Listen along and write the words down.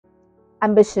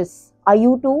Ambitious. Are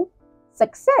you too?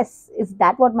 Success. Is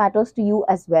that what matters to you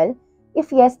as well?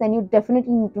 If yes, then you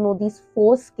definitely need to know these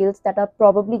 4 skills that are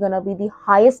probably going to be the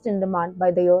highest in demand by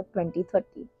the year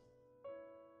 2030.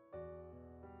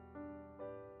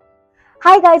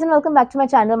 Hi guys and welcome back to my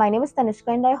channel. My name is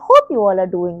Tanishka and I hope you all are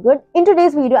doing good. In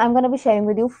today's video, I'm going to be sharing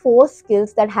with you 4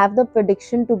 skills that have the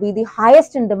prediction to be the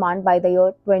highest in demand by the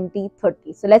year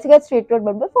 2030. So let's get straight to it.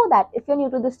 But before that, if you're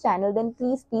new to this channel, then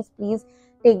please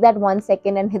take that 1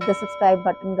 second and hit the subscribe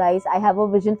button, guys. I have a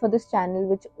vision for this channel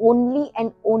which only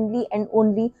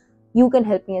you can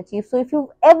help me achieve. So if you've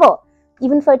ever,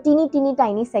 even for a teeny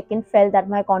tiny second, felt that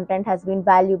my content has been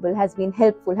valuable, has been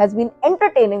helpful, has been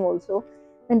entertaining also,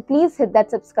 then please hit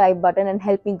that subscribe button and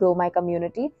help me grow my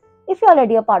community. If you're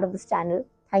already a part of this channel,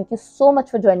 thank you so much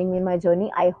for joining me in my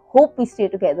journey. I hope we stay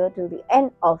together till the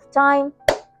end of time.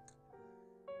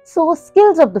 So,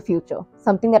 skills of the future,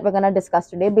 something that we're going to discuss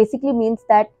today, basically means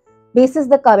that basis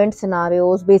the current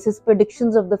scenarios, basis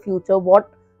predictions of the future,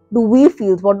 what do we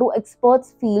feel, what do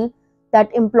experts feel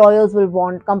that employers will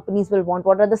want, companies will want,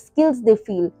 what are the skills they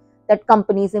feel that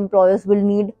companies, employers will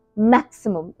need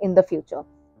maximum in the future.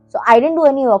 So I didn't do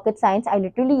any rocket science. I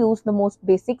literally used the most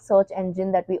basic search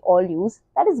engine that we all use,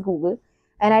 that is Google,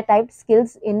 and I typed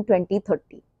skills in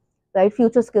 2030, right?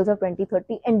 Future skills of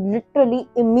 2030, and literally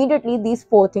immediately these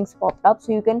 4 things popped up.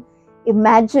 So you can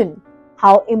imagine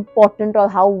how important or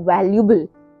how valuable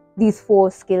these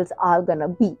 4 skills are gonna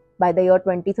be by the year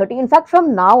 2030. In fact,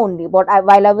 from now only, while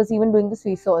I was even doing this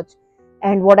research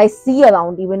and what I see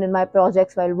around, even in my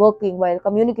projects, while working, while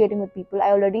communicating with people,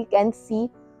 I already can see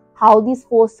how these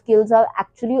 4 skills are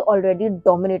actually already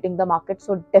dominating the market.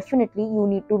 So definitely you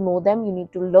need to know them, you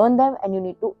need to learn them, and you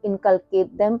need to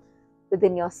inculcate them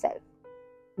within yourself.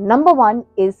 Number 1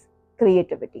 is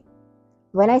creativity.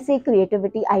 When I say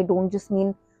creativity, I don't just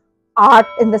mean art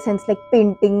in the sense like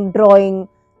painting, drawing,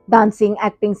 dancing,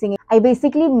 acting, singing. I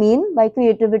basically mean by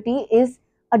creativity is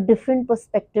a different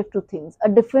perspective to things, a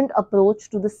different approach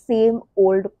to the same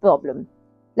old problem.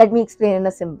 Let me explain in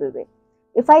a simple way.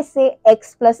 If I say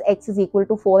x plus x is equal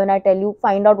to 4 and I tell you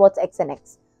find out what's x and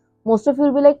x, most of you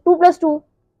will be like 2 plus 2,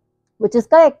 which is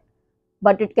correct.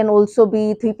 But it can also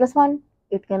be 3 plus 1.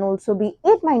 It can also be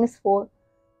 8 minus 4.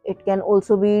 It can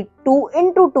also be 2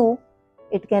 into 2.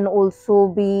 It can also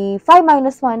be 5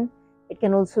 minus 1. It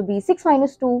can also be 6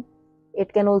 minus 2.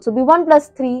 It can also be 1 plus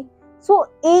 3. So,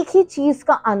 एक ही चीज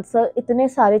का answer इतने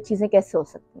सारे चीजें कैसे हो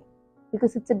सकती हैं?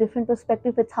 Because it's a different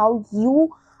perspective. It's how you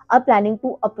are planning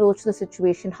to approach the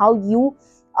situation, how you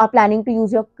are planning to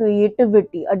use your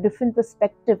creativity, a different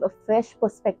perspective, a fresh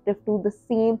perspective to the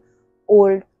same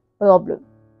old problem.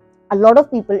 A lot of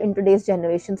people in today's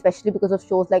generation, especially because of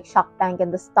shows like Shark Tank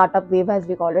and the startup wave as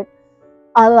we call it,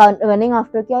 are running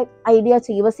after क्या idea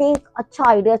चाहिए, बस एक अच्छा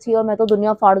idea चाहिए और मैं तो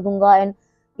दुनिया फाड़ दूंगा, and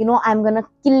you know I'm gonna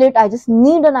kill it. I just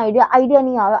need an idea. Idea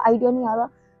नहीं आ रहा.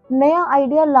 नया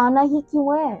idea लाना ही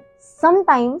क्यों है?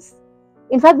 Sometimes,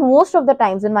 in fact, most of the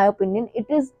times, in my opinion, it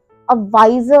is a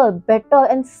wiser, better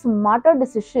and smarter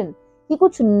decision कि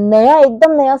कुछ नया,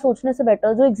 एकदम नया सोचने से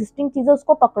better जो existing चीज़ है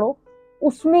उसको पकड़ो,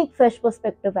 उसमें एक fresh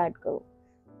perspective add करो.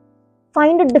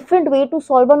 Find a different way to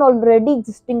solve an already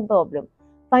existing problem.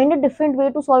 Find a different way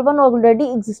to solve an already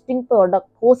existing product.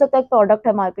 हो सकता है एक product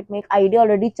है market में, एक idea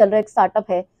already चल रहा है, एक startup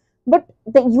है, but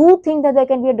you think that there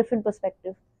can be a different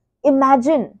perspective.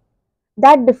 Imagine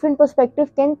that different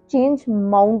perspective can change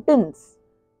mountains.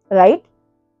 Right?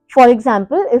 For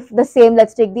example, if the same,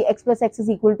 let's take the x plus x is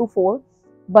equal to 4,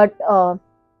 but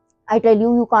I tell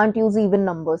you can't use even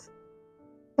numbers.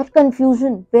 That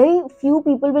confusion, very few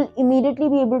people will immediately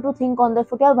be able to think on their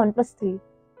foot, यार 1 plus 3.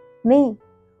 नहीं,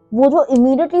 वो जो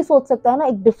immediately सोच सकता है ना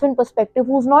एक different perspective,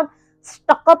 who's not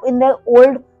stuck up in their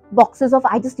old boxes of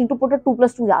I just need to put a 2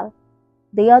 plus 2 यार.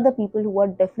 They are the people who are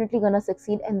definitely gonna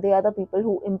succeed, and they are the people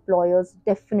who employers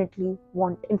definitely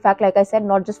want. In fact, like I said,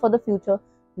 not just for the future,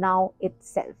 now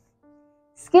itself.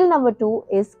 Skill number 2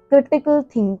 is critical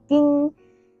thinking.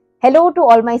 Hello to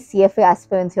all my CFA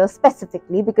aspirants here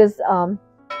specifically, because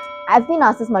I've been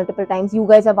asked this multiple times. You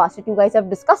guys have asked it, you guys have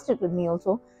discussed it with me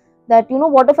also, that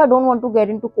what if I don't want to get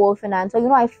into core finance,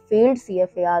 or I failed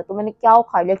CFA yaar, तो मैंने क्या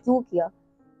उखाड़ लिया, क्यों किया?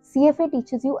 CFA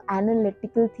teaches you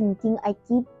analytical thinking. I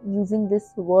keep using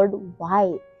this word.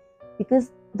 Why?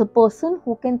 Because the person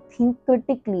who can think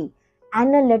critically,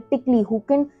 analytically, who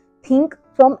can think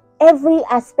from every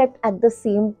aspect at the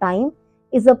same time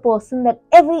is a person that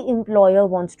every employer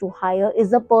wants to hire,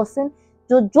 is a person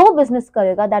जो business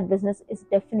करेगा, that business is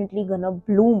definitely gonna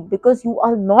bloom, because you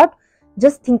are not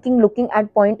just thinking looking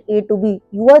at point A to B.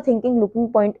 You are thinking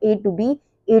looking point A to B,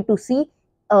 A to C,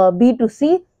 B to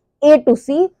C, A to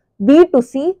C, B to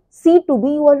C, C to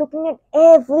B, you are looking at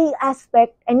every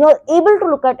aspect and you're able to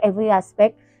look at every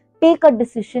aspect, take a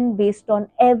decision based on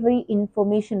every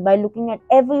information by looking at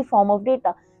every form of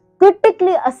data,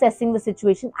 critically assessing the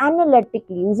situation,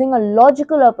 analytically, using a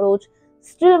logical approach,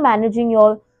 still managing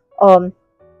your um,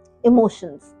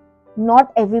 emotions.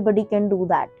 Not everybody can do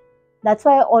that. That's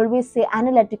why I always say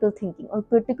analytical thinking or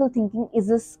critical thinking is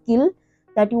a skill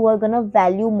that you are going to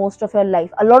value most of your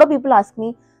life. A lot of people ask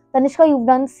me, Tanishka, you've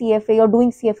done CFA, you're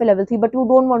doing CFA level 3, but you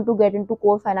don't want to get into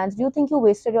core finance. Do you think you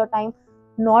wasted your time?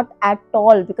 Not at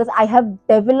all, because I have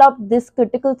developed this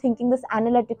critical thinking, this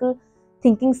analytical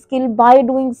thinking skill by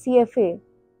doing CFA.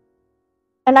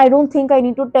 And I don't think I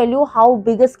need to tell you how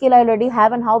big a skill I already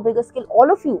have and how big a skill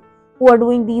all of you who are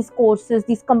doing these courses,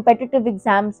 these competitive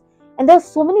exams. And there's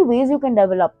so many ways you can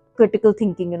develop critical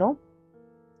thinking,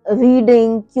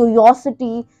 reading,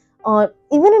 curiosity,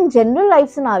 even in general life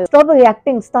scenarios. Stop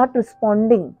reacting, start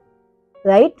responding,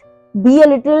 right? Be a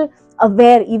little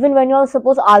aware, even when you're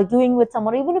suppose arguing with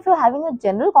someone, even if you're having a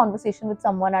general conversation with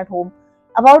someone at home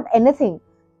about anything.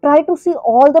 Try to see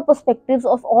all the perspectives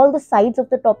of all the sides of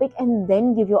the topic and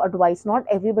then give your advice. Not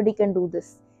everybody can do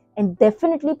this. And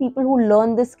definitely people who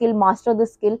learn this skill, master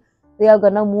this skill, they are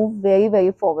gonna move very,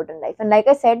 very forward in life. And like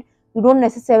I said, you don't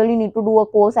necessarily need to do a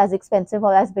course as expensive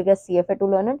or as big as CFA to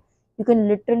learn it. You can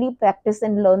literally practice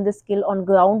and learn this skill on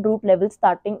ground root level,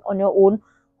 starting on your own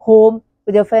home,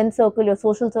 with your friend circle, your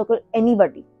social circle,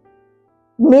 anybody.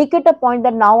 Make it a point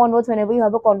that now onwards, whenever you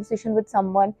have a conversation with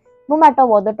someone, no matter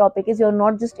what the topic is, you're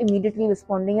not just immediately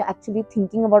responding, you're actually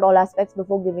thinking about all aspects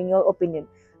before giving your opinion.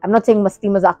 I'm not saying masti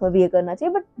mazak mein bhi ye karna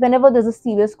chahiye, but whenever there's a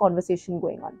serious conversation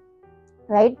going on,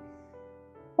 right?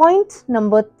 Point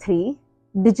number 3,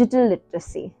 digital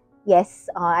literacy. Yes,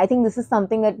 I think this is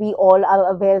something that we all are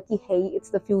aware ki, hey,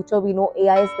 it's the future. We know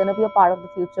AI is going to be a part of the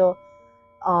future.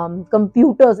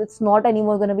 Computers, it's not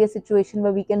anymore going to be a situation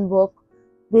where we can work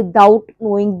without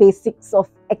knowing basics of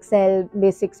Excel,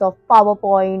 basics of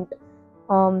PowerPoint,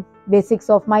 basics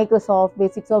of Microsoft,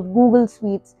 basics of Google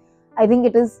Suites. I think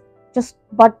it is just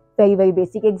but very, very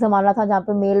basic. एक ज़माना था जहाँ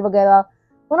पे mail वगैरह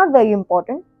were not very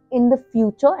important. In the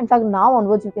future, in fact, now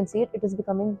onwards, you can see it is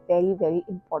becoming very, very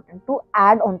important. To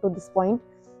add on to this point,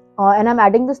 and I'm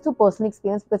adding this to personal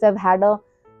experience because I've had a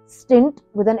stint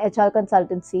with an HR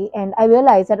consultancy, and I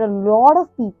realized that a lot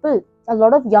of people, a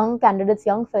lot of young candidates,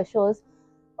 young freshers,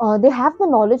 they have the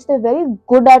knowledge, they're very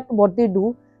good at what they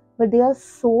do, but they are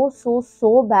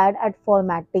so bad at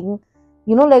formatting.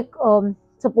 Like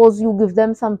suppose you give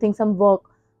them something, some work,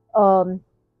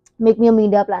 make me a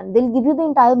media plan. They'll give you the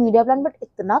entire media plan, but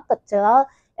itna kachra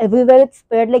everywhere it's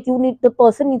spread, like the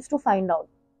person needs to find out.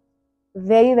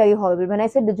 Very, very horrible. When I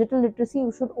say digital literacy,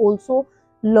 you should also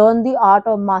learn the art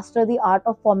or master the art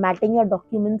of formatting your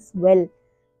documents well.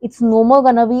 It's no more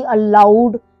gonna be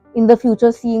allowed in the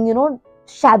future seeing,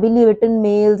 shabbily written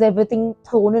mails, everything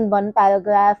thrown in one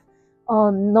paragraph,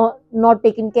 not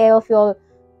taking care of your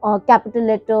capital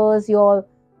letters, your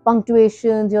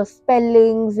punctuations, your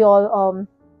spellings, your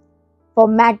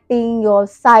formatting, your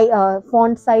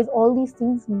font size. All these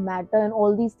things matter, and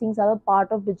all these things are a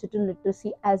part of digital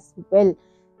literacy as well.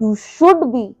 You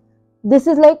should be. This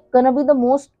is like gonna be the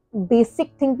most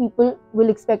basic thing people will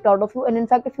expect out of you. And in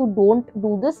fact, if you don't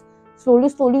do this, slowly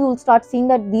you'll start seeing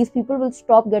that these people will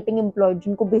stop getting employed.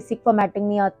 जिनको basic formatting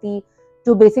नहीं आती,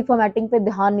 जो basic formatting पे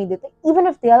ध्यान नहीं देते, even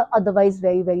if they are otherwise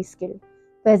very, very skilled.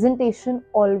 Presentation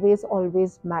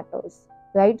always matters,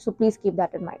 right? So please keep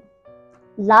that in mind.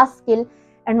 Last skill,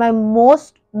 and my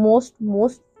most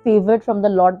favorite from the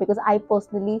lot, because I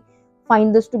personally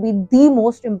find this to be the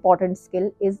most important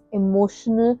skill, is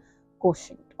emotional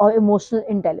quotient or emotional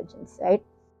intelligence, right?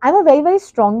 I'm a very, very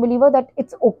strong believer that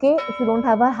it's okay if you don't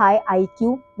have a high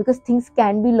IQ, because things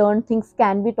can be learned, things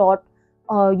can be taught.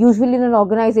 Usually in an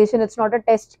organization, it's not a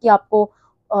test कि आपको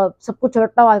सब कुछ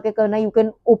रट्टा मार के करना. You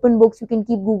can open books, you can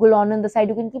keep Google on the side,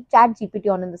 you can keep Chat GPT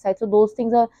on the side. So those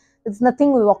things are, it's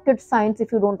nothing rocket science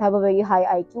if you don't have a very high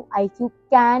IQ. IQ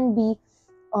can be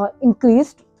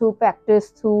increased through practice,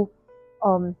 through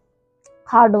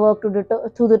hard work,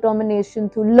 through determination,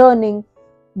 through learning,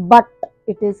 but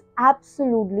it is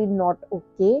absolutely not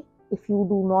okay if you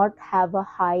do not have a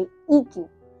high EQ,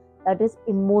 that is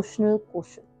emotional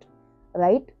quotient,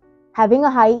 right? Having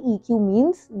a high EQ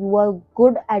means you are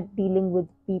good at dealing with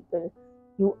people,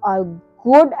 you are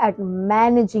good at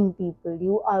managing people,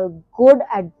 you are good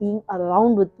at being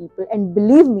around with people. And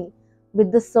believe me,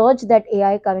 with the surge that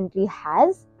AI currently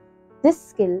has, this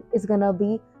skill is gonna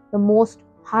be the most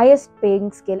highest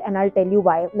paying skill, and I'll tell you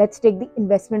why. Let's take the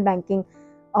investment banking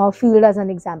field as an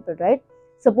example, right?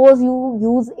 Suppose you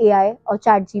use AI or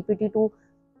Chat GPT to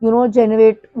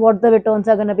generate what the returns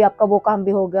are going to be, आपका वो काम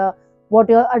भी हो गया, what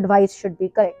your advice should be,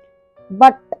 correct.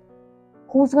 But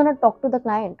who's going to talk to the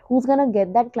client? Who's going to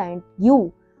get that client?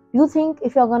 You. Do you think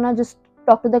if you're going to just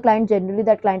talk to the client generally,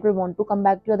 that client will want to come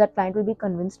back to you, that client will be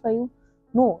convinced by you?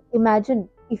 No. Imagine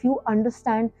if you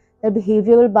understand the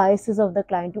behavioral biases of the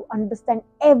client, you understand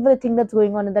everything that's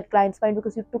going on in that client's mind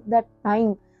because you took that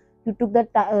time,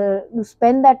 you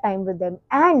spend that time with them,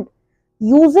 and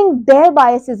using their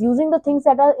biases, using the things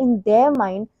that are in their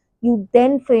mind, you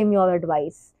then frame your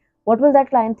advice. What will that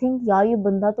client think? यार ये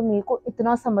बंदा तो मेरे को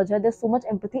इतना समझ रहा है, there's so much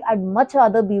empathy, I'd much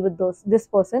rather be with this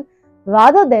person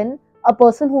rather than a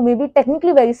person who may be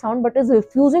technically very sound but is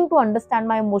refusing to understand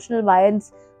my emotional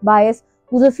bias,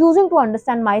 who's refusing to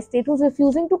understand my state, who's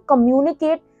refusing to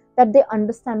communicate that they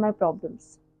understand my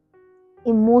problems.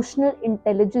 Emotional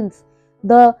intelligence,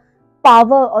 the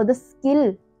power or the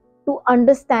skill to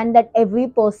understand that every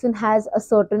person has a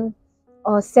certain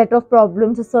set of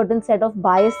problems, a certain set of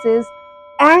biases,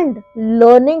 and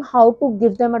learning how to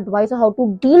give them advice or how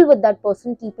to deal with that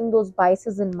person keeping those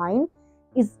biases in mind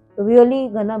is really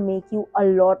gonna make you a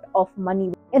lot of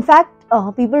money. In fact,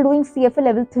 people doing CFA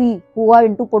level 3 who are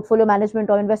into portfolio management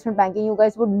or investment banking, you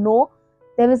guys would know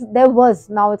there was,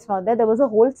 now it's not there was a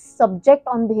whole subject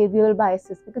on behavioral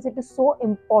biases, because it is so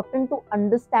important to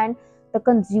understand the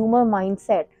consumer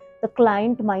mindset, the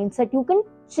client mindset. You can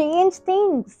change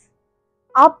things.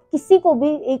 आप किसी को भी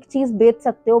एक चीज बेच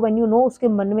सकते हो when you know उसके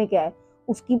मन में क्या है,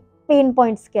 उसकी पेन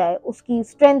पॉइंट्स क्या है, उसकी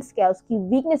स्ट्रेंथ्स क्या है, उसकी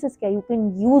वीकनेसेस क्या है. You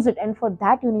can use it, and for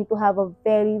that you need to have a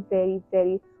very very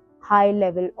very high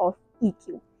level of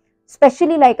EQ.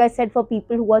 Especially, like I said, for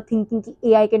people who are thinking कि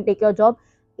AI can take your job.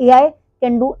 AI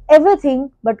can do everything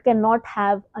but cannot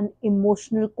have an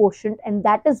emotional quotient, and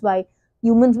that is why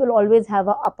humans will always have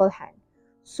an upper hand.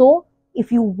 So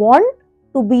if you want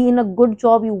to be in a good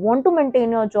job, you want to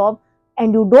maintain your job,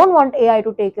 and you don't want AI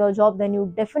to take your job, then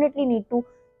you definitely need to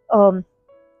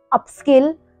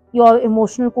upskill your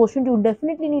emotional quotient. You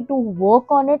definitely need to work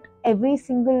on it every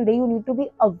single day. You need to be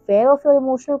aware of your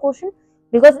emotional quotient,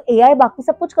 because AI बाकी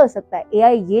सब कुछ कर सकता है,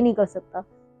 AI ये नहीं कर सकता.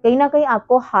 कहीं ना कहीं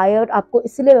आपको हायर, आपको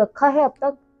इसलिए रखा है अब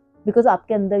तक बिकॉज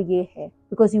आपके अंदर ये है,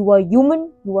 because you are human,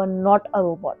 you are not a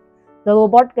robot. The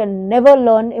robot can never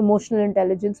learn emotional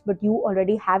intelligence, but you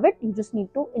already have it. You just need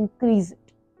to increase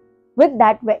it. With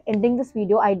that, we're ending this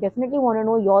video. I definitely want to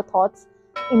know your thoughts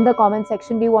in the comment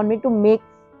section. Do you want me to make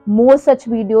more such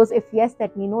videos? If yes,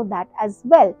 let me know that as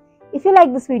well. If you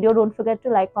like this video, don't forget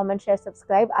to like, comment, share,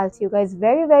 subscribe. I'll see you guys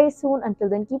very, very soon. Until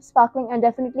then, keep sparkling and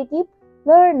definitely keep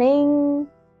learning.